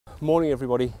Morning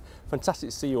everybody,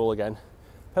 fantastic to see you all again.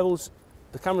 Pebbles,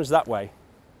 the camera's that way.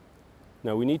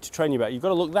 No, we need to train you better. You've got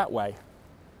to look that way.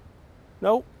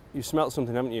 No, you've smelt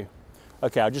something, haven't you?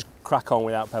 Okay, I'll just crack on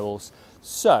without Pebbles.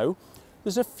 So,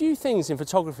 there's a few things in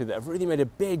photography that have really made a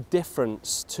big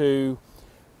difference to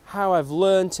how I've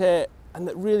learnt it and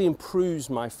that really improves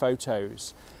my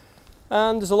photos.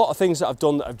 And there's a lot of things that I've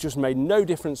done that have just made no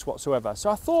difference whatsoever.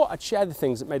 So I thought I'd share the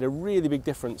things that made a really big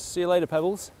difference. See you later,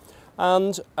 Pebbles.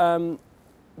 And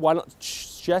why not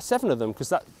share 7 of them, because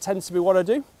that tends to be what I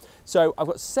do. So I've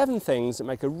got 7 things that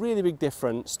make a really big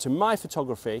difference to my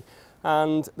photography,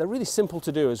 and they're really simple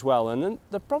to do as well, and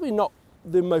they're probably not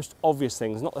the most obvious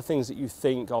things, not the things that you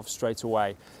think of straight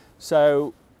away.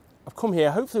 So I've come here,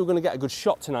 hopefully we're going to get a good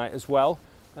shot tonight as well.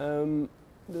 The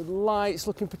light's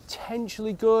looking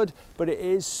potentially good, but it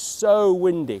is so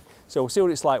windy. So we'll see what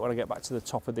it's like when I get back to the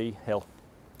top of the hill.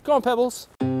 Go on, Pebbles.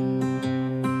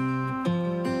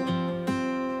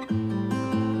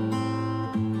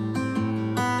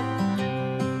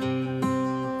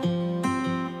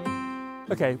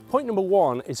 Okay, point number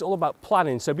 1 is all about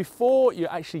planning. So before you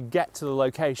actually get to the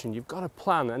location, you've got to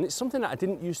plan, and it's something that I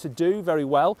didn't used to do very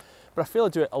well, but I feel I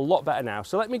do it a lot better now.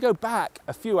 So let me go back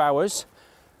a few hours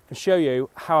and show you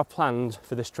how I planned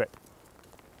for this trip.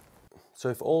 So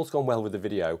if all's gone well with the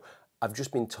video, I've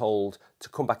just been told to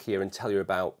come back here and tell you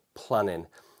about planning.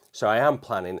 So I am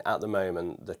planning at the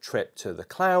moment the trip to the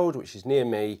cloud, which is near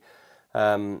me.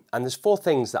 And there's 4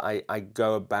 things that I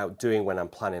go about doing when I'm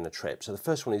planning a trip. So the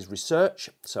first one is research.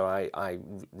 So I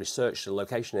research the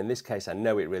location. In this case, I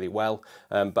know it really well,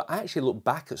 but I actually looked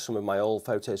back at some of my old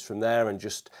photos from there and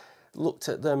just looked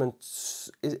at them, and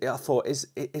I thought, is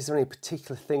there any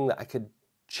particular thing that I could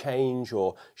change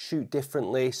or shoot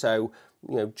differently? So,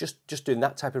 you know, just doing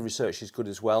that type of research is good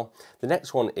as well. The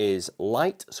next one is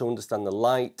light, so understand the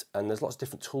light, and there's lots of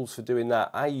different tools for doing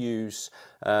that. I use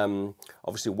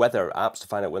obviously weather apps to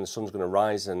find out when the sun's going to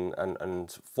rise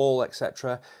and fall,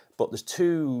 etc. But there's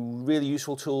 2 really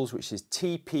useful tools, which is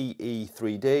TPE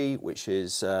 3D, which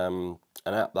is an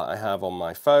app that I have on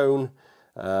my phone.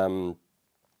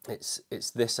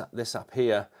 It's this app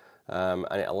here, and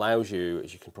it allows you,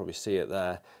 as you can probably see it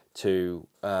there, to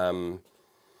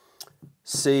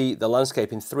see the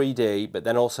landscape in 3D, but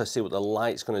then also see what the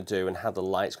light's going to do and how the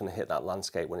light's going to hit that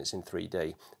landscape when it's in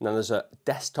 3D. Now there's a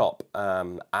desktop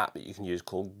app that you can use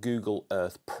called Google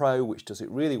Earth Pro, which does it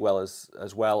really well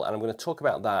as well, and I'm going to talk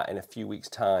about that in a few weeks'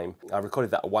 time. I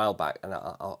recorded that a while back, and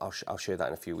I'll show you that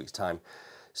in a few weeks' time.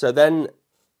 So then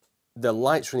the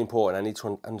light's really important. I need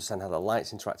to understand how the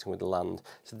light's interacting with the land.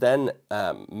 So then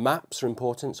maps are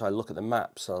important. So I look at the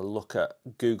maps. I look at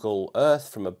Google Earth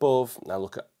from above, and I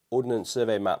look at Ordnance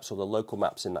Survey maps, or the local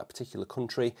maps in that particular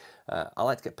country. I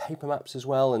like to get paper maps as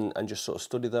well and just sort of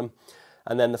study them.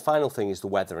 And then the final thing is the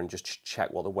weather, and just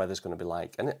check what the weather's going to be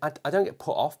like. And I don't get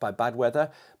put off by bad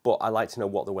weather, but I like to know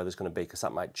what the weather's going to be, because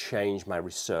that might change my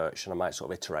research, and I might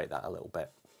sort of iterate that a little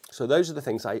bit. So those are the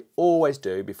things I always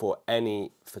do before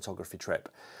any photography trip.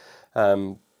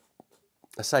 I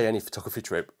say any photography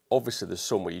trip, obviously there's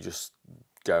some where you just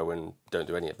go and don't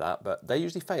do any of that, but they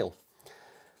usually fail.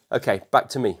 Okay, back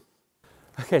to me.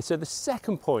 Okay, so the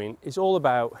second point is all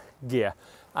about gear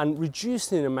and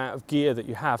reducing the amount of gear that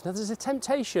you have. Now there's a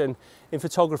temptation in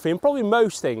photography, and probably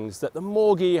most things, that the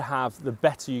more gear you have, the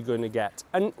better you're going to get.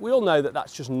 And we all know that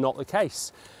that's just not the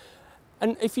case.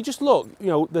 And if you just look, you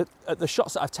know, at the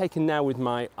shots that I've taken now with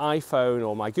my iPhone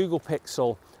or my Google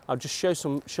Pixel, I'll just show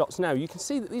some shots now. You can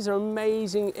see that these are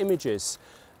amazing images,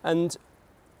 and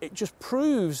it just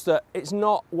proves that it's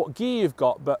not what gear you've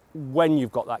got, but when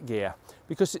you've got that gear,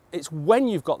 because it's when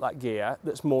you've got that gear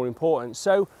that's more important.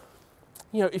 So,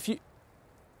 you know, if you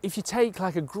take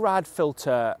like a grad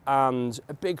filter and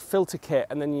a big filter kit,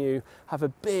 and then you have a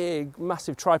big,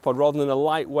 massive tripod rather than a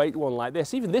lightweight one like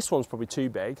this, even this one's probably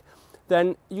too big,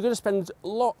 then you're going to spend a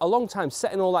long time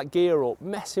setting all that gear up,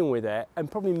 messing with it, and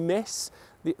probably miss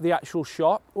the actual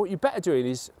shot. What you're better doing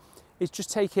is just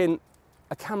taking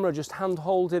a camera, just hand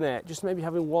holding it, just maybe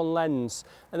having one lens,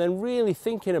 and then really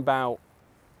thinking about,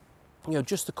 you know,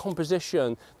 just the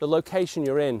composition, the location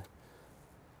you're in.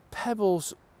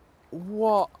 Pebbles,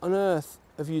 what on earth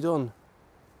have you done?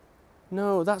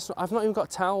 No, that's not, I've not even got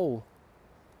a towel.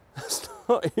 That's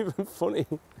not even funny.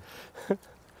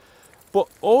 But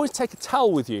always take a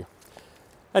towel with you.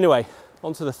 Anyway,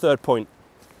 on to the third point.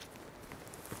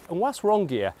 And whilst we're on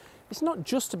gear, it's not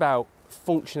just about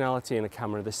functionality in a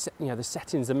camera, the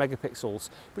settings, the megapixels,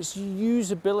 but it's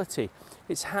usability.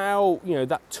 It's how, you know,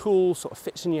 that tool sort of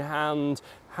fits in your hand,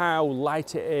 how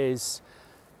light it is.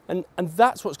 And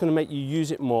that's what's going to make you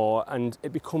use it more, and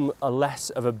it become a less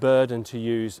of a burden to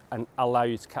use and allow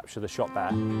you to capture the shot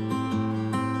better.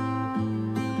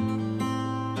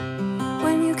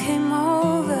 When you came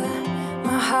over,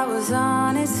 my heart was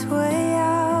on its way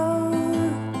out.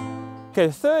 Okay,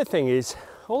 the third thing is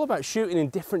all about shooting in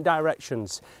different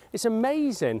directions. It's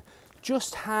amazing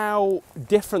just how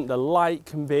different the light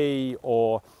can be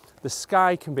or the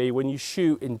sky can be when you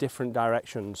shoot in different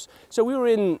directions. So we were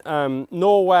in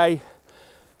Norway,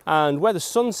 and where the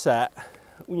sunset,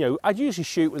 you know, I'd usually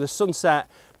shoot with the sunset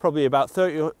probably about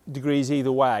 30 degrees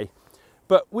either way.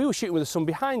 But we were shooting with the sun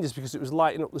behind us because it was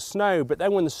lighting up the snow. But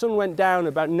then when the sun went down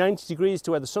about 90 degrees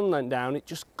to where the sun went down, it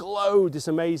just glowed this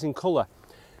amazing colour.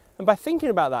 And by thinking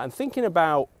about that and thinking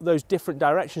about those different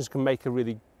directions can make a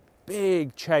really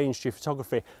big change to your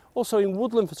photography. Also in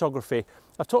woodland photography,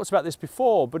 I've talked about this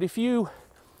before, but if you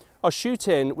are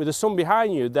shooting with the sun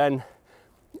behind you, then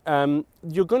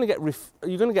you're going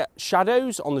to get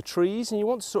shadows on the trees, and you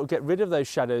want to sort of get rid of those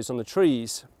shadows on the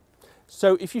trees.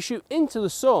 So if you shoot into the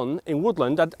sun in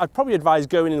woodland, I'd probably advise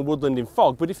going in woodland in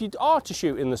fog, but if you are to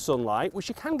shoot in the sunlight, which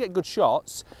you can get good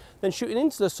shots, then shooting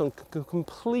into the sun can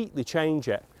completely change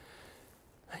it.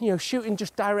 You know, shooting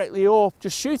just directly or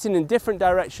just shooting in different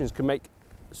directions can make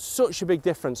such a big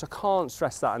difference. I can't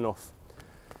stress that enough.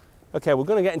 Okay, we're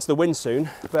going to get into the wind soon,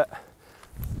 but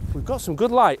we've got some good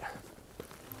light.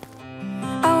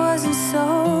 I wasn't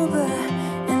sober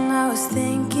and I was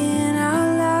thinking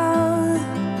out loud.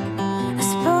 I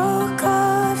spoke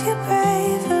of your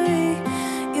bravery,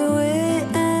 your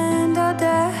wit and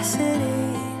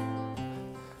audacity.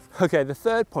 Okay, the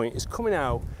third point is coming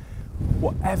out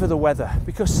whatever the weather,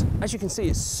 because as you can see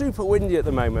it's super windy at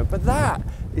the moment, but that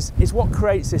is what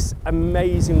creates this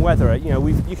amazing weather. You know,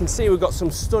 you can see we've got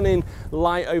some stunning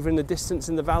light over in the distance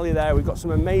in the valley there, we've got some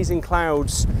amazing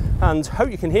clouds, and hope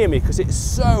you can hear me because it's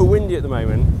so windy at the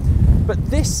moment. But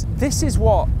this is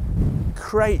what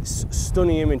creates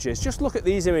stunning images. Just look at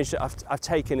these images that I've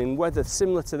taken in weather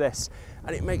similar to this,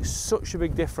 and it makes such a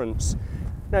big difference.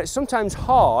 Now, it's sometimes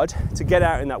hard to get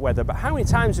out in that weather, but how many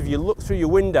times have you looked through your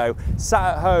window,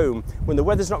 sat at home, when the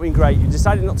weather's not been great, you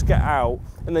decided not to get out,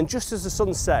 and then just as the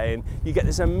sun's setting, you get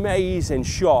this amazing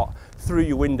shot through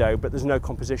your window, but there's no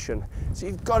composition. So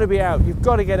you've got to be out, you've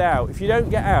got to get out. If you don't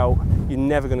get out, you're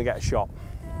never going to get a shot.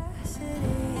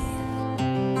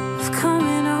 Of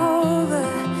coming over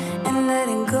and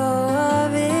letting go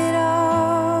of it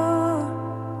all.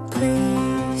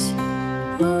 Please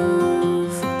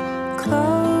move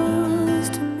close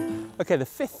to me. Okay, the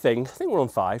fifth thing, I think we're on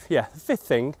 5, yeah, the fifth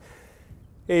thing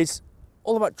is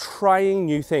all about trying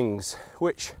new things,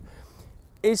 which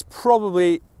is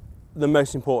probably the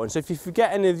most important. So if you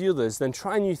forget any of the others, then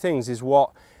trying new things is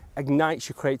what ignites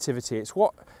your creativity. It's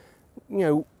what, you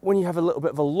know, when you have a little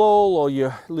bit of a lull or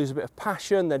you lose a bit of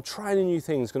passion, then trying a new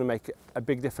thing is going to make a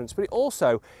big difference. But it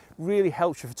also really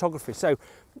helps your photography. So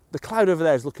the cloud over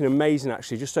there is looking amazing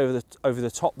actually, just over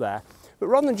the top there. But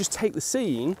rather than just take the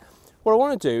scene, what I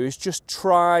want to do is just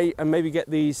try and maybe get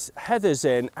these heathers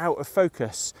in out of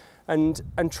focus and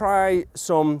try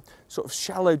some sort of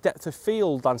shallow depth of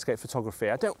field landscape photography.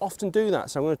 I don't often do that,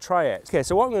 so I'm going to try it. Okay,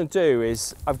 so what I'm going to do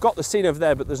is, I've got the scene over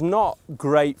there, but there's not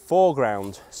great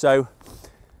foreground. So,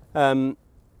 in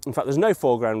fact, there's no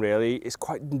foreground really. It's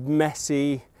quite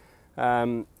messy.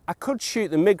 I could shoot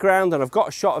the mid-ground, and I've got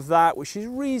a shot of that, which is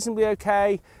reasonably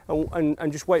okay,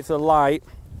 and just wait for the light.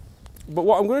 But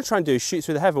what I'm going to try and do is shoot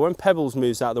through the heather when Pebbles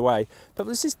moves out of the way.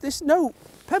 Pebbles, no,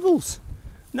 Pebbles,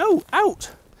 no,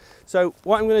 out. So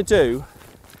what I'm going to do,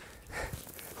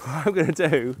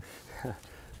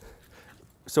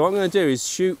 is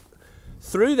shoot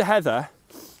through the heather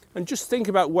and just think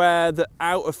about where the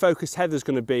out of focus heather is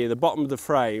going to be at the bottom of the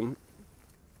frame,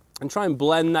 and try and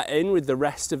blend that in with the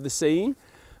rest of the scene.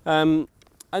 And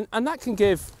that can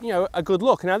give, you know, a good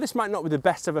look. Now this might not be the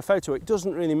best ever photo, it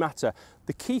doesn't really matter.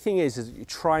 The key thing is that you're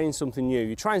trying something new,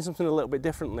 you're trying something a little bit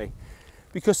differently.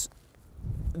 Because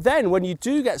then when you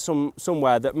do get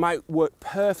somewhere that might work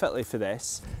perfectly for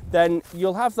this, then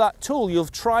you'll have that tool, you'll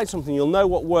have tried something, you'll know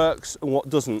what works and what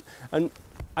doesn't. And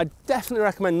I definitely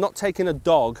recommend not taking a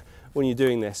dog when you're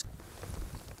doing this.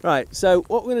 Right, so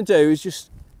what we're going to do is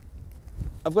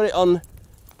I've got it on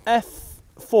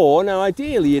f4. Now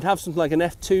ideally you'd have something like an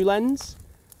f2 lens,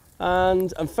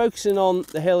 and I'm focusing on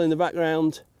the hill in the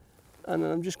background, and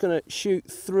I'm just going to shoot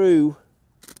through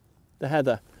the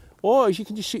heather. Or you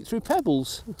can just shoot through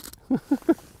Pebbles.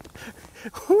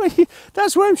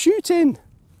 That's where I'm shooting.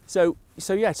 So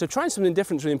trying something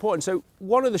different is really important. So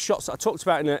one of the shots that I talked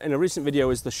about in a recent video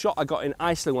is the shot I got in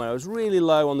Iceland when I was really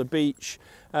low on the beach.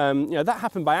 You know, that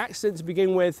happened by accident to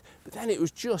begin with, but then it was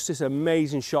just this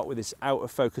amazing shot with this out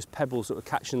of focus pebbles that were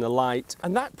catching the light,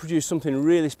 and that produced something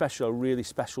really special, a really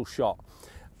special shot.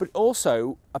 But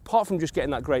also, apart from just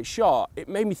getting that great shot, it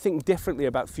made me think differently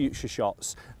about future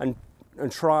shots and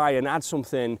try and add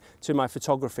something to my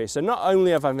photography. So not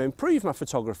only have I improved my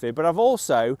photography, but I've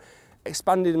also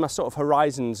expanded my sort of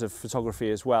horizons of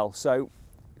photography as well. So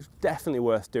it's definitely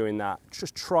worth doing that.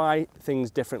 Just try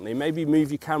things differently. Maybe move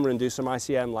your camera and do some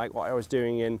ICM like what I was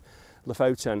doing in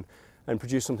Lofoten and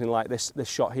produce something like this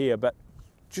shot here, but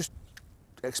just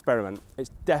experiment. It's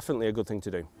definitely a good thing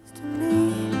to do.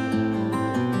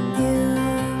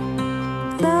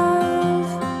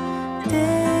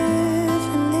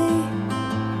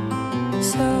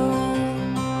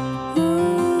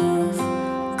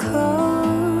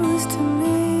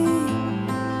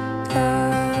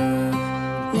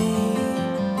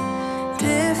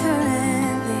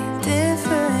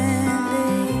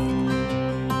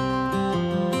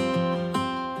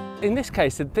 In this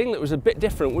case, the thing that was a bit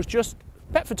different was just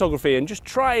pet photography and just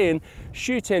trying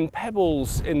shooting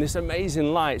pebbles in this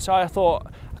amazing light. So I thought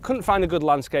I couldn't find a good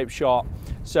landscape shot,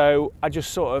 so I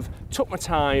just sort of took my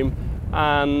time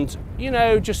and, you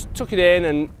know, just took it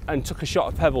in and took a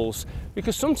shot of pebbles,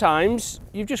 because sometimes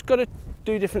you've just got to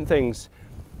do different things.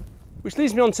 Which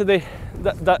leads me on to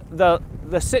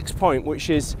the sixth point,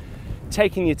 which is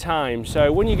taking your time.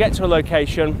 So when you get to a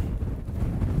location,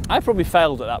 I probably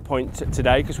failed at that point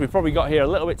today because we probably got here a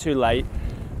little bit too late.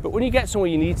 But when you get somewhere,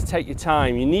 you need to take your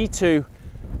time. You need to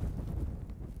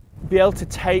be able to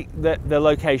take the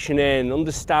location in,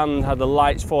 understand how the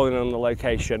light's falling on the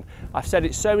location. I've said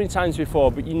it so many times before,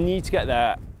 but you need to get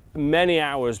there many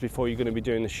hours before you're going to be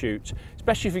doing the shoot,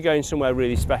 especially if you're going somewhere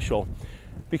really special.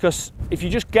 Because if you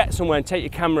just get somewhere and take your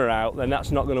camera out, then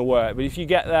that's not going to work. But if you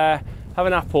get there, have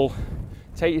an apple,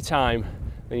 take your time,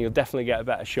 then you'll definitely get a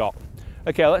better shot.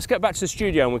 Okay, let's get back to the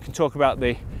studio and we can talk about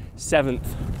the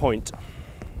seventh point.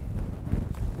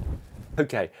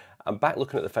 Okay, I'm back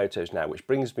looking at the photos now, which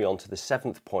brings me on to the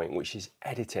seventh point, which is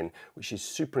editing, which is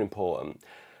super important.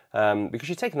 Because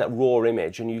you're taking that raw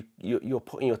image and you're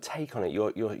putting your take on it.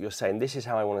 You're saying, this is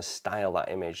how I want to style that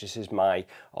image. This is my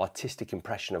artistic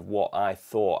impression of what I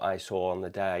thought I saw on the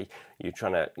day. You're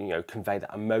trying to, you know, convey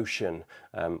that emotion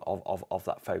of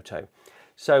that photo.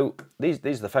 So these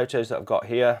are the photos that I've got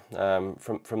here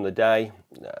from the day.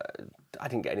 I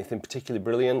didn't get anything particularly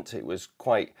brilliant. It was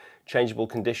quite changeable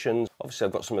conditions. Obviously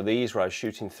I've got some of these where I was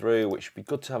shooting through, which would be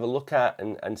good to have a look at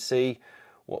and see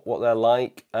what they're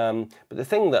like. But the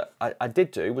thing that I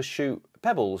did do was shoot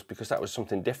pebbles, because that was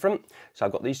something different. So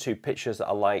I've got these two pictures that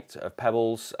I liked of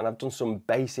pebbles, and I've done some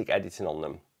basic editing on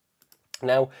them.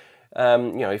 Now,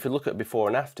 you know, if you look at before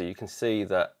and after, you can see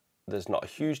that there's not a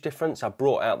huge difference. I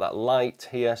brought out that light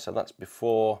here, so that's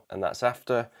before and that's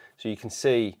after. So you can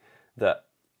see that,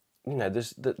 you know,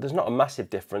 there's not a massive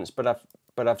difference, but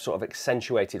I've sort of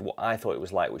accentuated what I thought it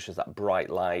was like, which was that bright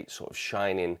light sort of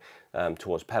shining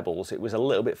towards pebbles. It was a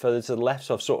little bit further to the left,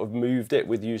 so I've sort of moved it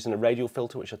with using a radial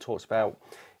filter, which I talked about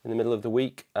in the middle of the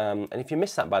week. And if you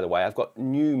missed that, by the way, I've got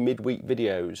new midweek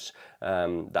videos that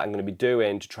I'm going to be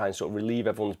doing to try and sort of relieve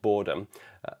everyone's boredom.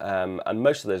 And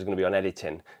most of those are going to be on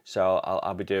editing. So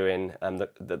I'll be doing,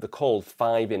 they're called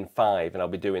 5 in 5, and I'll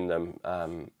be doing them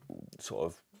sort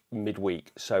of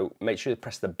midweek. So make sure you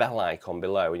press the bell icon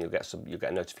below and you'll get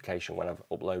a notification when I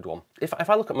upload one. If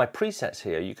I look at my presets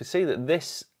here, you can see that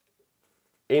this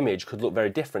image could look very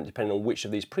different depending on which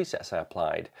of these presets I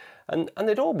applied, and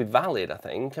they'd all be valid, I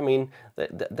think. I mean,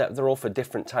 they're all for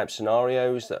different type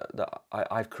scenarios that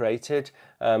I've created,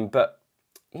 but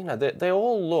you know, they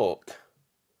all look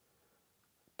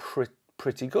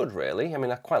pretty good, really. I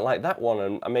mean, I quite like that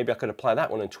one, and maybe I could apply that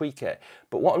one and tweak it.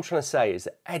 But what I'm trying to say is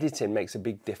that editing makes a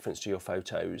big difference to your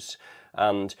photos,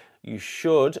 and you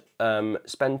should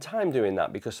spend time doing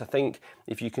that, because I think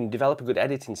if you can develop a good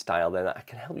editing style, then that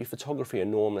can help your photography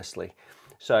enormously.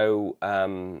 So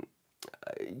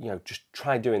you know, just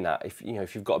try doing that if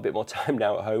you've got a bit more time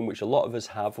now at home, which a lot of us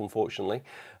have, unfortunately.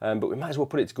 But we might as well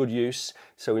put it to good use,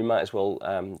 so we might as well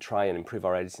try and improve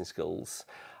our editing skills.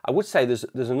 I would say there's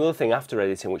another thing after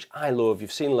editing which I love.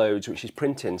 You've seen loads, which is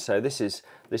printing. So this is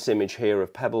this image here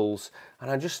of pebbles,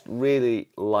 and I just really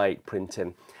like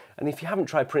printing. And if you haven't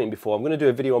tried printing before, I'm going to do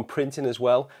a video on printing as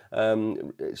well.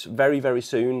 It's very, very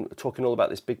soon, talking all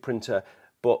about this big printer,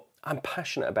 but I'm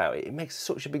passionate about it. It makes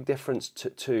such a big difference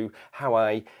to how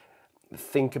I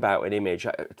think about an image.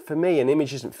 For me, an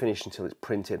image isn't finished until it's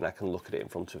printed and I can look at it in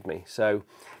front of me. So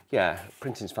yeah,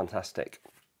 printing's fantastic.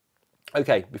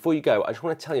 Okay, before you go, I just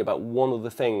want to tell you about one other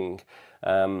thing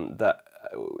that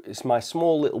it's my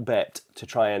small little bit to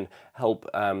try and help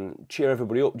cheer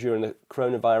everybody up during the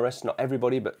coronavirus. Not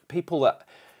everybody, but people that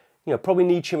probably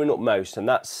need cheering up most, and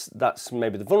that's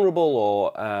maybe the vulnerable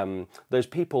or those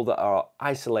people that are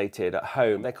isolated at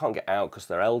home. They can't get out because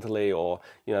they're elderly or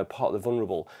part of the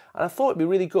vulnerable. And I thought it'd be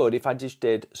really good if I just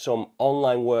did some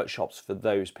online workshops for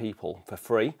those people for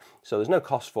free. So there's no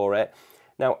cost for it.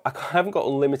 Now, I haven't got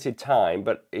unlimited time,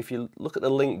 but if you look at the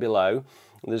link below,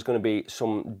 there's going to be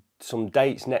some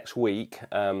dates next week.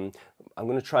 I'm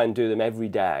going to try and do them every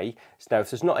day. So now,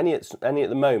 if there's not any at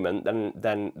the moment,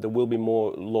 then there will be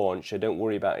more launch, so don't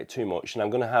worry about it too much. And I'm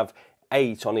going to have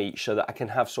 8 on each so that I can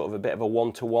have sort of a bit of a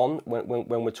one-to-one when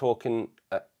we're talking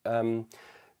to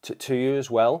you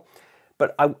as well.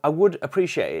 But I would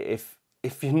appreciate it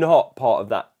if you're not part of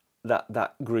that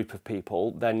group of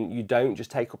people, then you don't just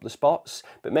take up the spots.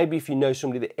 But maybe if you know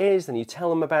somebody that is, then you tell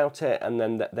them about it, and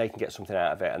then they can get something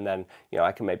out of it, and then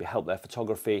I can maybe help their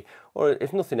photography, or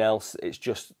if nothing else, it's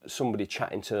just somebody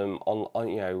chatting to them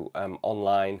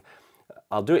online.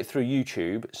 I'll do it through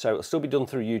YouTube, so it'll still be done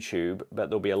through YouTube, but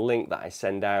there'll be a link that I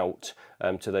send out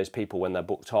to those people when they're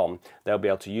booked on. They'll be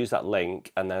able to use that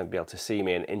link and they'll be able to see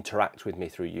me and interact with me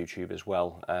through YouTube as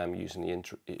well, using the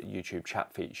YouTube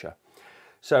chat feature.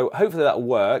 So hopefully that'll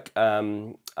work,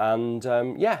 yeah,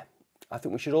 I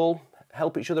think we should all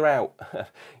help each other out.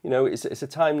 It's a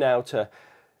time now to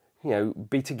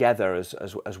be together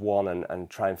as one and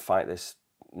try and fight this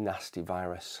nasty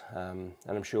virus, and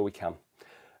I'm sure we can.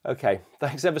 Okay,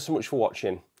 thanks ever so much for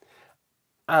watching.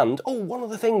 And one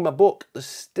other thing, my book, there's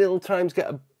still time to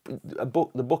get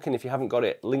the booking if you haven't got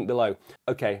it, link below.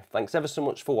 Okay, thanks ever so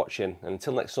much for watching, and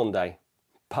until next Sunday,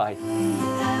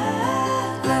 bye.